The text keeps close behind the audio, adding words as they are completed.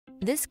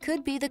This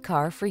could be the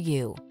car for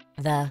you.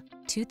 The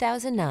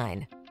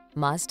 2009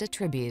 Mazda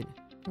Tribute.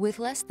 With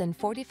less than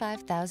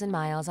 45,000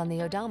 miles on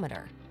the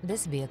odometer,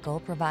 this vehicle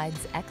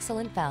provides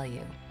excellent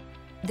value.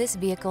 This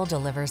vehicle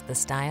delivers the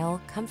style,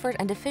 comfort,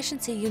 and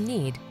efficiency you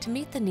need to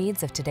meet the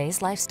needs of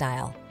today's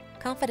lifestyle.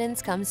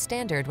 Confidence comes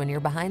standard when you're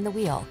behind the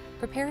wheel,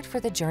 prepared for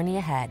the journey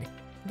ahead.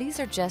 These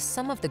are just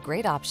some of the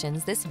great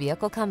options this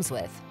vehicle comes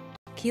with: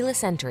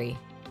 keyless entry,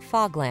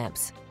 fog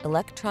lamps,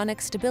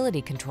 electronic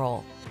stability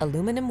control,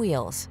 aluminum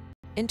wheels,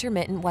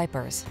 intermittent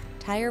wipers,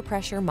 tire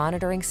pressure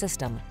monitoring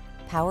system,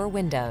 power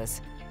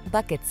windows,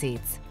 bucket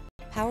seats,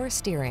 power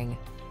steering.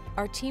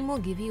 Our team will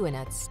give you an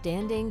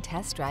outstanding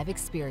test drive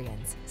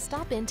experience.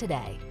 Stop in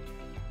today.